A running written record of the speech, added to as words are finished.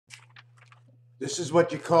This is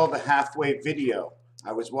what you call the halfway video.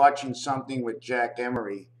 I was watching something with Jack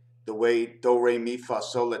Emery. The way do, re, mi, fa,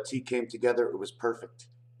 sol, la, ti came together, it was perfect.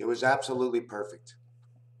 It was absolutely perfect.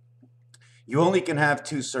 You only can have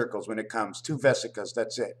two circles when it comes, two vesicas,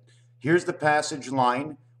 that's it. Here's the passage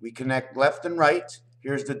line. We connect left and right.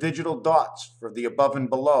 Here's the digital dots for the above and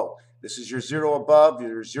below. This is your 0 above,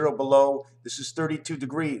 your 0 below. This is 32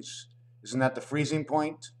 degrees. Isn't that the freezing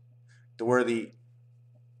point? To where the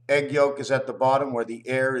egg yolk is at the bottom, where the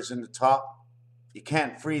air is in the top. You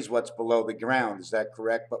can't freeze what's below the ground, is that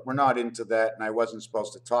correct? But we're not into that, and I wasn't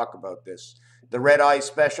supposed to talk about this. The red eye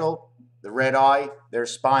special, the red eye, they're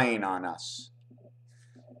spying on us.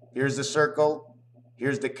 Here's the circle.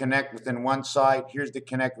 Here's the connect within one side. Here's the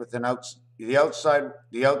connect within the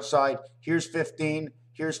outside. Here's 15.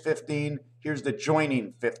 Here's 15. Here's the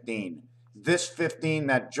joining 15. This 15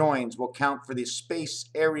 that joins will count for the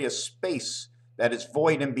area space that is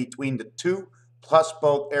void in between the two, plus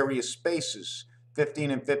both area spaces. 15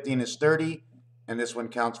 and 15 is 30, and this one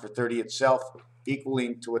counts for 30 itself,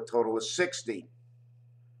 equaling to a total of 60.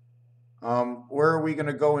 Where are we going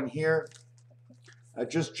to go in here?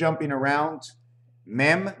 Just jumping around.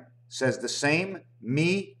 Mem says the same.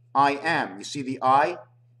 Me, I am. You see the I?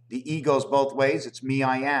 The E goes both ways. It's me,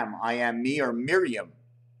 I am. I am me, or Miriam.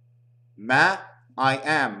 Ma, I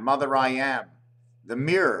am. Mother, I am. The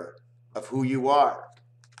mirror of who you are.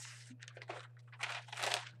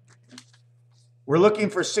 We're looking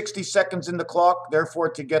for 60 seconds in the clock. Therefore,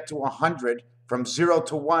 to get to 100, from 0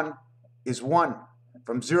 to 1 is 1.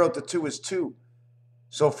 From 0 to 2 is 2.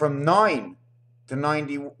 So from 9 to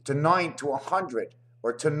 90 to 9 to 100,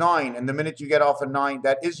 or to 9, and the minute you get off of 9,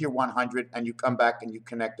 that is your 100, and you come back and you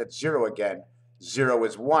connect at 0 again. 0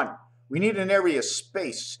 is 1. We need an area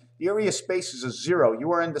space. The area space is a 0.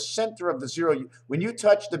 You are in the center of the 0. When you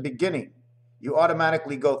touch the beginning, you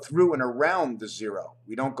automatically go through and around the 0.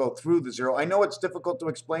 We don't go through the 0. I know it's difficult to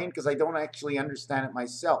explain because I don't actually understand it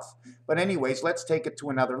myself. But anyways, let's take it to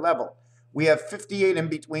another level. We have 58 in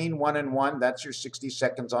between 1 and 1. That's your 60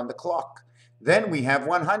 seconds on the clock. Then we have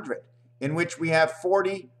 100, in which we have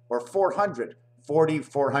 40 or 400. 40,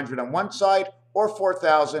 400 on one side, or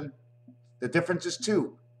 4,000. The difference is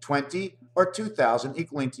 2. 20 or 2,000,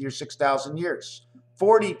 equaling to your 6,000 years.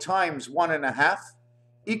 40 times 1.5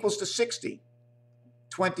 equals to 60.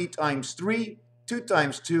 20 times 3, 2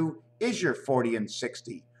 times 2 is your 40 and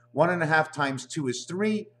 60. 1.5 times 2 is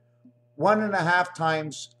 3. 1.5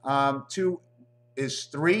 times 2 is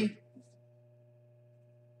 3.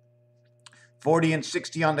 40 and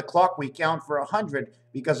 60 on the clock, we count for 100,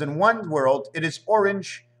 because in one world it is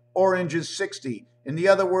orange, orange is 60. In the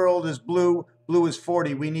other world is blue, blue is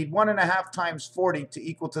 40. We need 1.5 times 40 to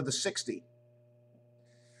equal to the 60.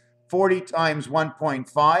 40 times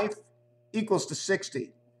 1.5 equals to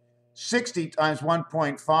 60. 60 times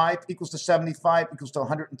 1.5 equals to 75, equals to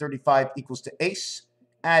 135, equals to ace.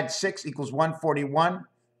 Add 6 equals 141.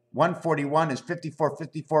 141 is 54,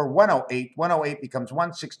 54, 108. 108 becomes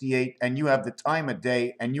 168, and you have the time of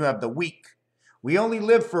day, and you have the week. We only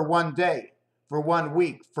live for one day, for 1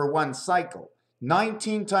 week, for 1 cycle.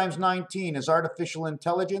 19 times 19 is artificial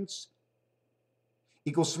intelligence,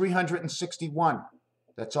 equals 361.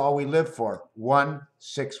 That's all we live for,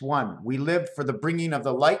 161. We live for the bringing of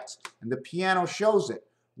the light, and the piano shows it.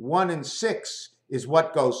 1 and 6 is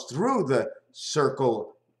what goes through the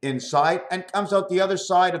circle inside and comes out the other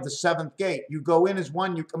side of the 7th gate. You go in as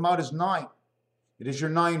 1, you come out as 9. It is your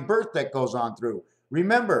 9 birth that goes on through.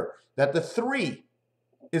 Remember that the 3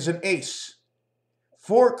 is an ace.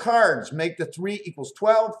 4 cards make the 3 equals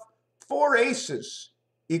 12. 4 aces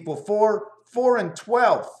equal 4. 4 and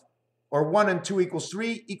 12, or 1 and 2 equals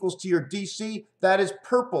 3, equals to your DC. That is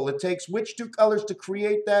purple. It takes which 2 colors to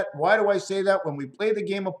create that? Why do I say that? When we play the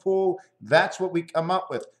game of pool, that's what we come up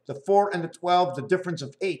with. The 4 and the 12, the difference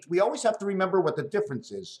of 8. We always have to remember what the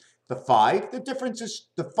difference is. The 5, the difference is,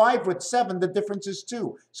 the 5 with 7, the difference is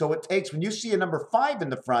 2. So it takes, when you see a number 5 in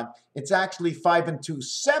the front, it's actually 5 and 2,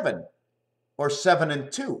 7. Or 7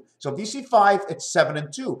 and 2. So if you see 5, it's 7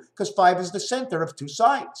 and 2, because 5 is the center of 2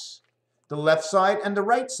 sides. The left side and the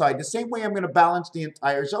right side. The same way I'm going to balance the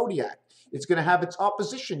entire zodiac. It's going to have its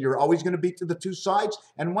opposition. You're always going to be to the 2 sides.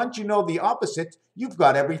 And once you know the opposite, you've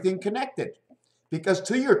got everything connected. Because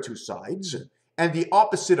to your 2 sides, and the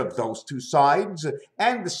opposite of those 2 sides,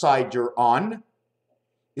 and the side you're on,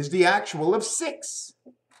 is the actual of 6.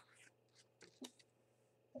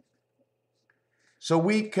 So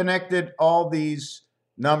we connected all these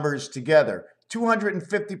numbers together.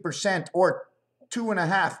 250%, or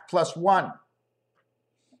 2.5 plus 1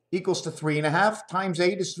 equals to 3.5 times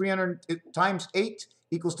 8 is 300 times 8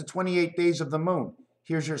 equals to 28 days of the moon.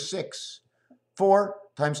 Here's your 6. 4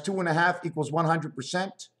 times 2.5 equals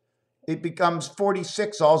 100%. It becomes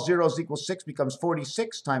 46. All zeros equal 6 becomes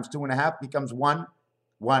 46 times 2.5 becomes 1,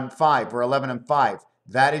 1, 5, or 11 and 5.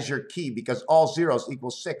 That is your key because all zeros equal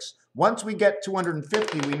 6. Once we get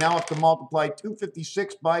 250, we now have to multiply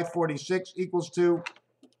 256 by 46 equals to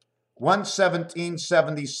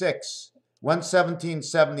 117.76.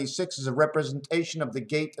 117.76 is a representation of the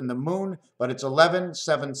gate and the moon, but it's 11,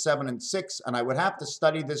 7, 7, and 6, and I would have to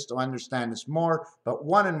study this to understand this more, but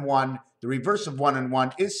 1 and 1, the reverse of 1 and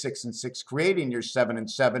 1 is 6 and 6, creating your 7 and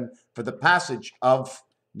 7 for the passage of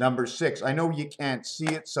number 6. I know you can't see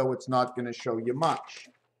it, so it's not going to show you much.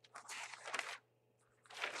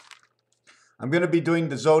 I'm going to be doing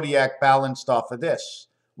the zodiac balanced off of this.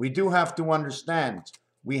 We do have to understand,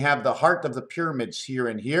 we have the heart of the pyramids here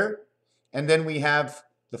and here, and then we have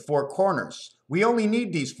the 4 corners. We only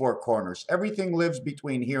need these 4 corners. Everything lives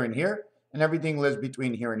between here and here, and everything lives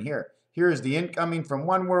between here and here. Here is the incoming from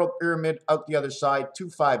one world pyramid, out the other side,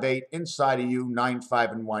 2, 5, 8, inside of you, 9,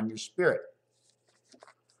 5, and 1, your spirit.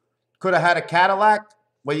 Could have had a Cadillac?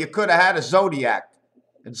 Well, you could have had a Zodiac.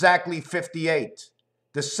 Exactly 58.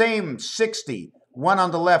 The same 60, one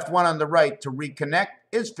on the left, one on the right, to reconnect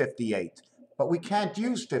is 58. But we can't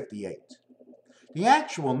use 58. The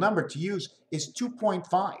actual number to use is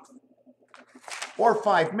 2.5 or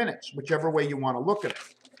 5 minutes, whichever way you want to look at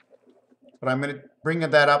it. But I'm going to bring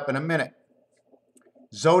that up in a minute.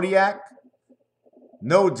 Zodiac,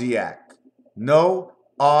 no diac, no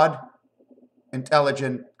odd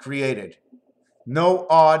intelligent created. No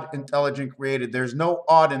odd intelligent created. There's no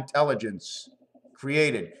odd intelligence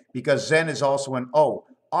created because Zen is also an O.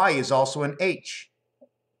 I is also an H.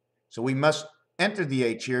 So we must enter the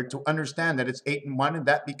H here to understand that it's 8 and 1, and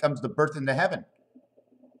that becomes the birth into heaven.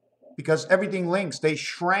 Because everything links. They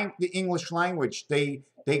shrank the English language. They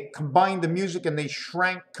combined the music and they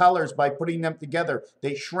shrank colors by putting them together.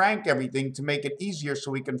 They shrank everything to make it easier so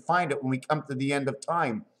we can find it when we come to the end of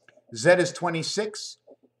time. Z is 26,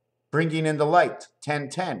 bringing in the light, 10,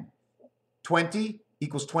 10. 20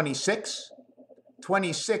 equals 26.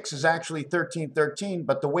 26 is actually 13, 13,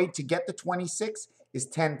 but the way to get to 26 is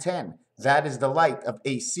 10, 10. That is the light of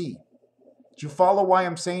AC. Do you follow why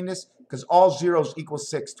I'm saying this? Because all zeros equal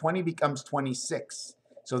 6. 20 becomes 26.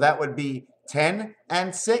 So that would be 10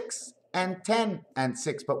 and 6 and 10 and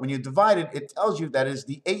 6. But when you divide it, it tells you that is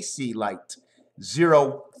the AC light.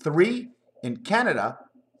 0, 3 in Canada,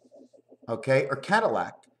 okay, or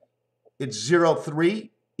Cadillac. It's 0,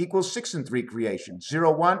 3 equals 6 and 3 creation.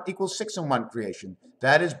 0, 1 equals 6 and 1 creation.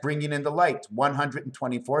 That is bringing in the light.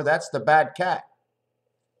 124, that's the bad cat.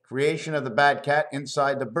 Creation of the bad cat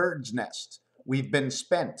inside the bird's nest. We've been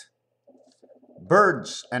spent.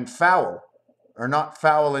 Birds and foul are not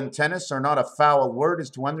foul in tennis, are not a foul word, is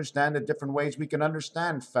to understand the different ways we can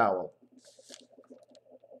understand foul.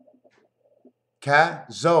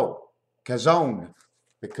 Cazo, cazone,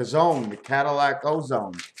 the cazone, the Cadillac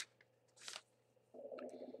ozone.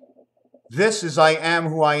 This is I am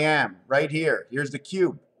who I am, right here. Here's the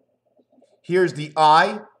cube. Here's the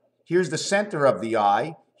I. Here's the center of the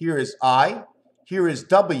I. Here is I. Here is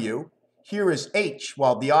W. Here is H.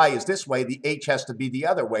 While the I is this way, the H has to be the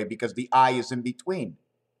other way because the I is in between.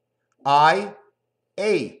 I,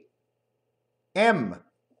 A, M.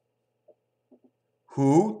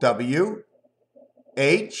 Who, W,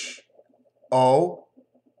 H, O,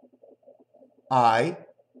 I,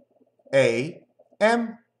 A,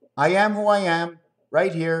 M. I am who I am,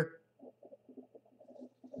 right here,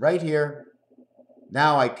 right here.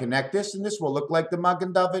 Now I connect this, and this will look like the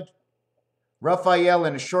Magen David. Raphael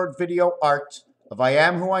in a short video art of I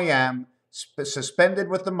am who I am, suspended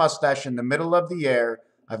with the mustache in the middle of the air.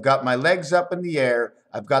 I've got my legs up in the air.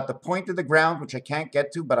 I've got the point of the ground, which I can't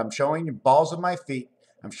get to, but I'm showing you balls of my feet.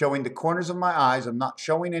 I'm showing the corners of my eyes. I'm not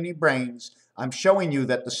showing any brains. I'm showing you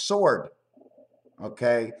that the sword,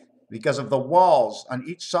 okay, because of the walls on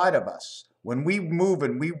each side of us, when we move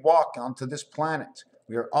and we walk onto this planet,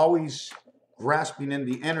 we are always grasping in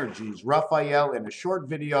the energies. Raphael in a short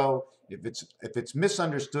video. If it's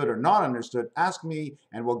misunderstood or not understood, ask me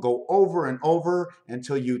and we'll go over and over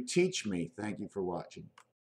until you teach me. Thank you for watching.